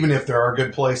 Well, even if there are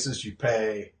good places, you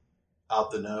pay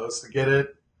out the nose to get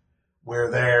it.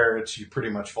 Where there, you pretty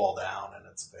much fall down and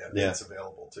it's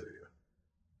available to you.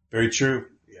 Very true.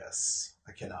 Yes.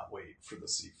 I cannot wait for the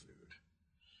seafood.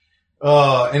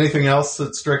 Anything else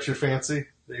that strikes your fancy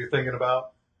that you're thinking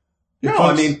about? No,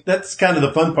 I mean, that's kind of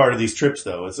the fun part of these trips,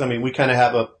 though. We kind of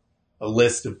have a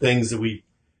list of things that we,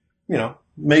 you know,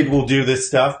 maybe we'll do this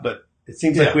stuff, but it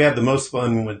seems like we have the most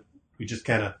fun when we just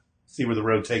kind of see where the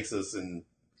road takes us and,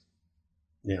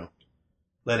 you know,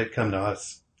 let it come to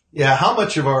us. Yeah,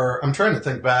 I'm trying to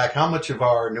think back, how much of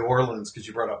our New Orleans, because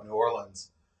you brought up New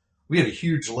Orleans, we had a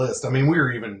huge list. I mean, we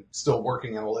were even still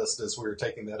working on a list as we were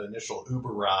taking that initial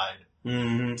Uber ride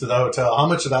to the hotel. How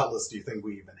much of that list do you think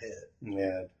we even hit?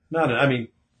 Yeah. A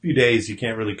few days you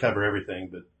can't really cover everything,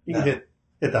 but you can hit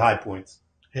the high points.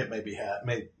 Hit maybe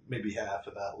half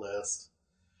of that list.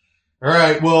 All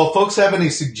right. Well, folks have any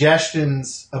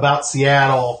suggestions about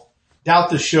Seattle?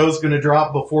 Doubt the show's going to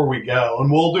drop before we go,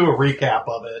 and we'll do a recap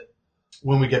of it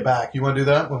when we get back. You want to do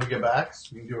that when we get back?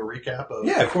 So we can do a recap of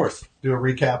Yeah, of course. Do a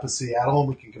recap of Seattle, and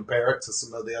we can compare it to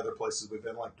some of the other places we've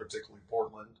been, like particularly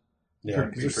Portland. Yeah,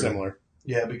 they're similar.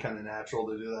 Yeah, it'd be kind of natural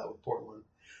to do that with Portland.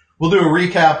 We'll do a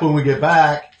recap when we get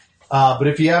back. But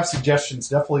if you have suggestions,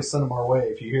 definitely send them our way.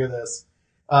 If you hear this,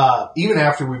 even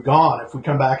after we've gone, if we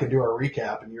come back and do our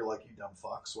recap and you're like, you dumb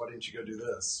fucks, why didn't you go do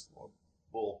this?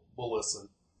 We'll listen.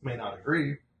 May not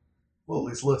agree. We'll at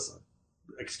least listen.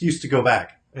 Excuse to go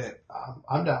back. Yeah,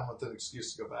 I'm down with an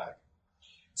excuse to go back.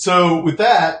 So with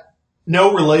that,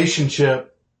 no relation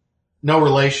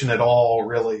at all,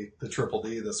 really, the Triple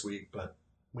D this week, but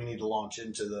we need to launch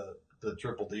into the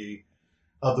Triple D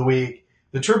of the week.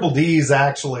 The Triple D is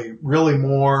actually really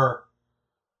more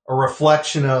a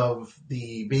reflection of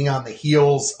the being on the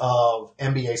heels of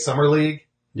NBA Summer League.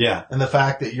 Yeah. And the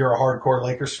fact that you're a hardcore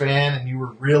Lakers fan and you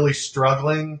were really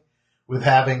struggling with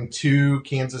having two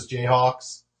Kansas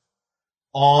Jayhawks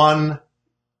on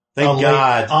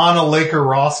a Laker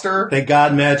roster. Thank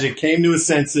God Magic came to his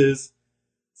senses,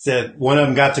 said one of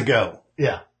them got to go.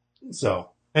 Yeah. So.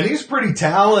 And he's pretty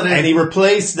talented. And he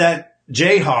replaced that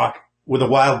Jayhawk with a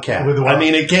Wildcat. I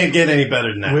mean, it can't get any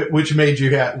better than that. Which made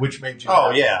you happy.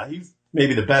 Yeah. He's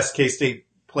maybe the best K-State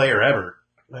player ever.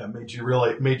 That made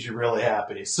you really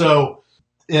happy. So,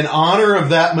 in honor of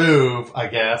that move, I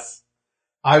guess,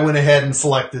 I went ahead and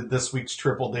selected this week's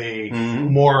Triple D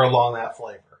more along that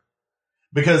flavor.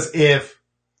 Because if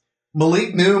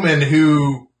Malik Newman,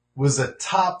 who was a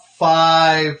top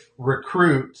 5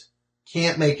 recruit,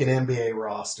 can't make an NBA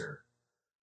roster,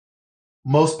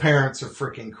 most parents are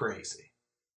freaking crazy.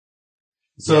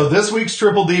 So this week's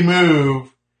Triple D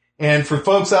move, and for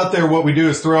folks out there, what we do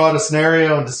is throw out a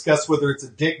scenario and discuss whether it's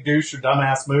a dick, douche, or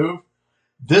dumbass move.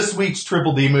 This week's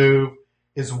Triple D move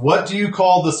is, what do you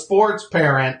call the sports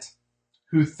parent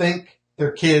who think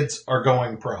their kids are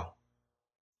going pro?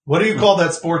 What do you call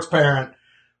that sports parent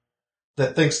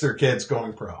that thinks their kid's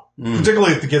going pro?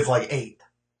 Particularly if the kid's like 8.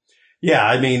 Yeah,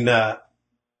 I mean,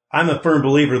 I'm a firm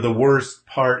believer the worst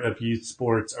part of youth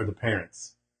sports are the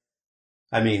parents.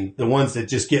 I mean, the ones that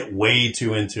just get way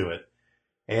too into it.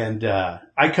 And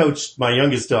I coached my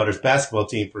youngest daughter's basketball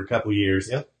team for a couple of years.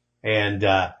 Yep. And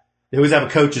they always have a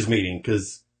coaches meeting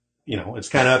because, you know, it's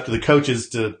kind of up to the coaches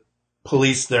to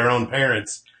police their own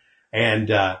parents. And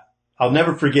I'll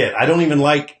never forget, I don't even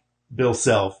like Bill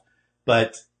Self,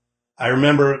 but I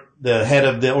remember the head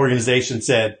of the organization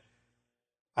said,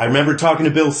 I remember talking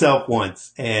to Bill Self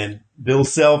once, and Bill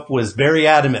Self was very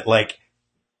adamant, like,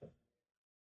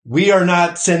 we are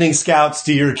not sending scouts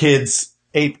to your kid's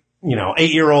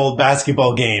 8-year-old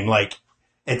basketball game. Like,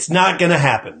 it's not going to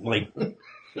happen. Like,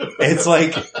 it's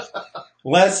like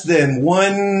less than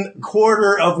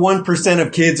 1/4%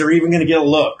 of kids are even going to get a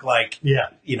look. Like,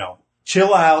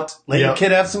 chill out, let your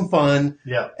kid have some fun,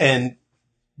 and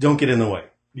don't get in the way.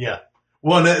 Yeah.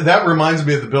 Well, that reminds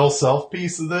me of the Bill Self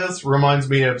piece of this. Reminds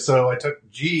me of, so I took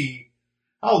G.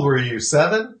 How old were you?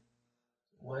 7?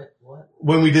 What?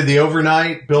 When we did the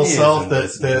overnight, Bill Self,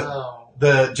 the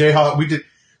Jayhawk, we did.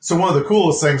 So one of the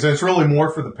coolest things, and it's really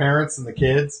more for the parents than the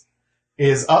kids,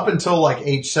 is up until like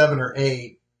age 7 or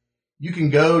 8, you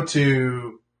can go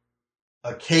to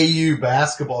a KU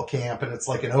basketball camp, and it's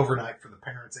like an overnight for the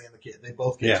parents and the kid. They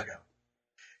both get to go.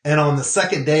 And on the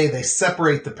second day, they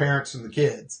separate the parents from the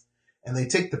kids, and they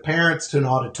take the parents to an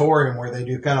auditorium where they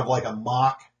do kind of like a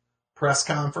mock press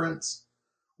conference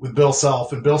with Bill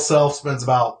Self. And Bill Self spends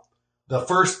about the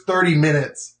first 30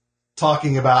 minutes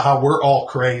talking about how we're all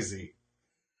crazy.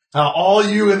 How all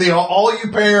you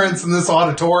parents in this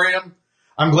auditorium,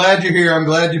 I'm glad you're here. I'm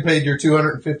glad you paid your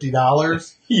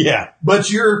 $250. Yeah.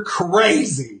 But you're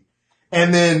crazy.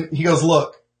 And then he goes,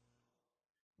 look,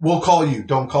 we'll call you.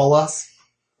 Don't call us.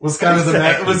 Was kind of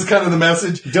the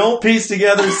message. Don't piece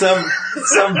together some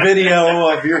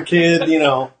video of your kid,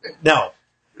 No.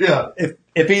 Yeah.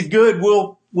 If he's good,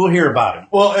 we'll hear about him.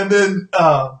 Well, and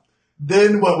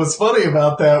then what was funny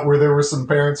about that, where there were some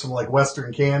parents from like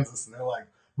Western Kansas, and they're like,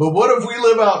 but what if we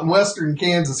live out in Western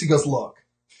Kansas? He goes, look,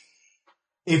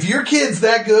 if your kid's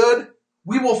that good,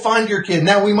 we will find your kid.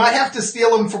 Now, we might have to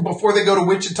steal them from before they go to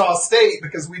Wichita State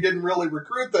because we didn't really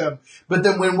recruit them. But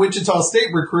then when Wichita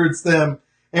State recruits them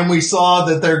and we saw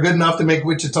that they're good enough to make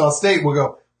Wichita State, we'll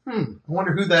go, I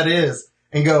wonder who that is.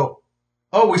 And go,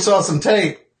 oh, we saw some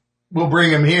tape. We'll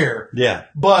bring them here. Yeah.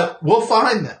 But we'll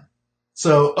find them.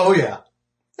 So, Yeah,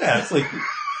 it's like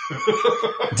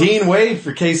Dean Wade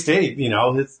for K-State,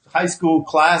 his high school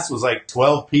class was like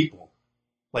 12 people.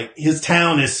 Like, his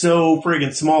town is so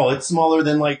friggin' small. It's smaller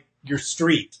than like your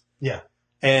street. Yeah.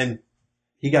 And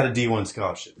he got a D1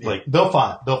 scholarship. Yeah. Like, they'll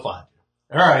find you. All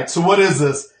right. So what is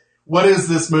this? What is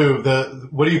this move?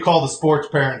 What do you call the sports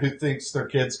parent who thinks their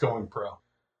kid's going pro?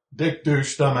 Dick,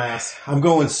 douche, dumbass. I'm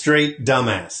going straight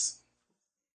dumbass.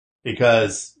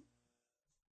 Because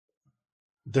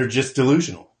they're just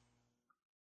delusional.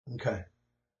 Okay.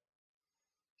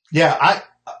 Yeah,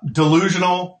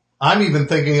 delusional. I'm even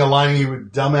thinking aligning you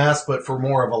with dumbass, but for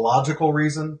more of a logical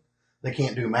reason. They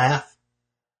can't do math.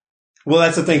 Well,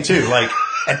 that's the thing too. Like,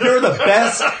 if you're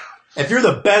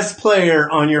the best player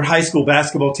on your high school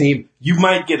basketball team, you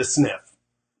might get a sniff.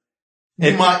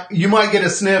 You might get a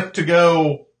sniff to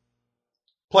go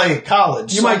play at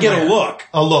college. You might get a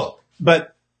look.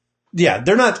 But yeah,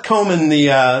 they're not combing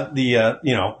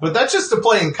But that's just to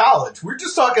play in college. We're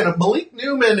just talking of Malik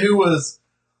Newman, who was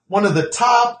one of the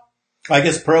top. I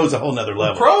guess pro's a whole nother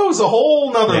level.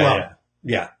 Level.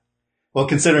 Yeah. Well,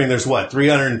 considering there's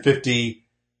 350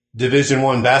 Division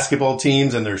I basketball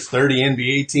teams and there's 30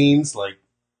 NBA teams,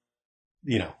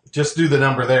 just do the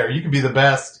number there. You could be the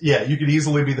best. Yeah, you could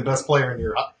easily be the best player in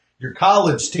your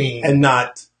college team and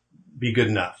not be good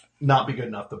enough. Not be good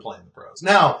enough to play in the pros.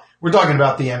 Now, we're talking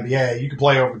about the NBA. You could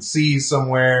play overseas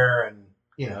somewhere, and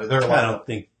they're like. I don't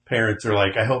think parents are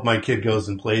like, I hope my kid goes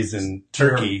and plays in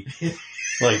Turkey.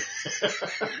 Like,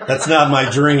 that's not my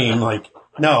dream. Like,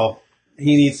 no,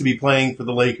 he needs to be playing for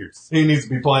the Lakers. He needs to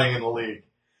be playing in the league.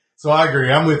 So I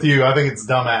agree. I'm with you. I think it's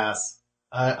dumbass.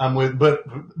 But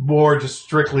more just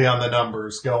strictly on the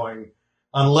numbers going,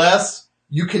 unless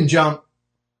you can jump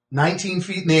 19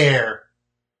 feet in the air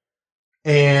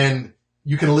and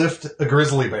you can lift a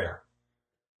grizzly bear.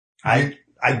 I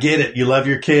get it. You love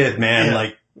your kid, man. Yeah.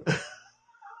 Like,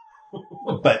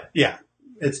 but yeah,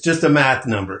 it's just a math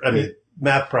number. I mean,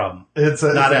 math problem. It's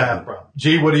a math problem.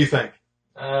 G, what do you think?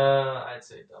 I'd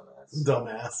say dumbass.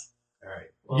 Dumbass. All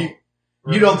right. Well,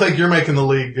 you don't think you're making the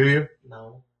league, do you?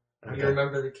 No. Okay. You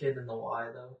remember the kid in the Y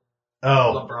though?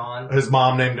 Oh, LeBron. His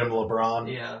mom named him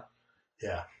LeBron. Yeah.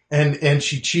 Yeah. And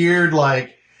she cheered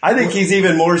like. I think he's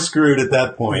even more screwed at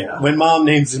that point when mom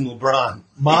names him LeBron.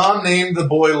 Mom named the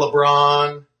boy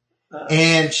LeBron,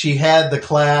 and she had the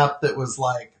clap that was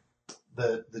like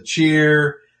the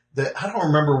cheer. I don't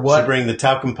remember what. She bring the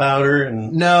talcum powder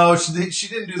and. No, she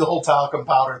didn't do the whole talcum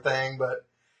powder thing, but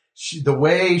the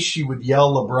way she would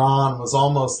yell LeBron was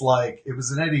almost like it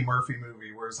was an Eddie Murphy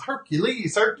movie where it's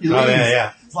Hercules. Oh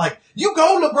yeah. It's like, you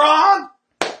go LeBron,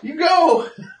 you go.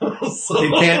 So,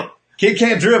 Kid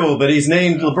can't dribble, but he's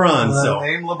named LeBron, so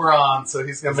Named LeBron, so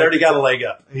he's gonna he's already got a leg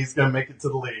up. he's gonna make it to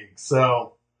the league.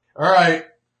 So, all right,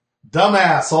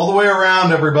 dumbass all the way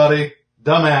around, everybody.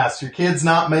 Dumbass, your kid's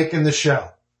not making the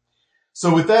show.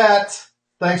 So with that,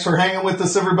 thanks for hanging with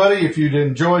us, everybody. If you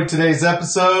enjoyed today's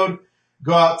episode,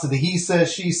 go out to the He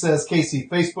Says, She Says Casey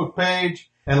Facebook page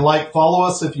and follow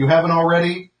us if you haven't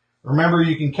already. Remember,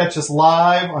 you can catch us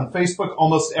live on Facebook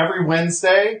almost every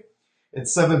Wednesday at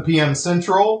 7 p.m.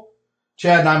 Central.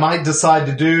 Chad and I might decide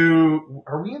to do,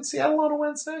 are we in Seattle on a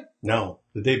Wednesday? No,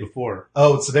 the day before.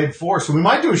 Oh, it's the day before. So we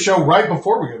might do a show right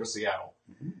before we go to Seattle.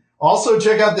 Also,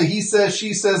 check out the He Says,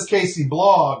 She Says Casey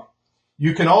blog.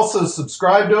 You can also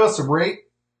subscribe to us,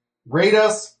 rate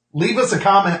us, leave us a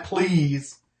comment,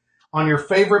 please, on your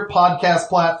favorite podcast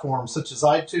platforms such as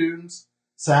iTunes,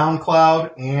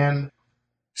 SoundCloud, and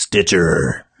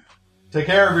Stitcher. Take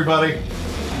care, everybody.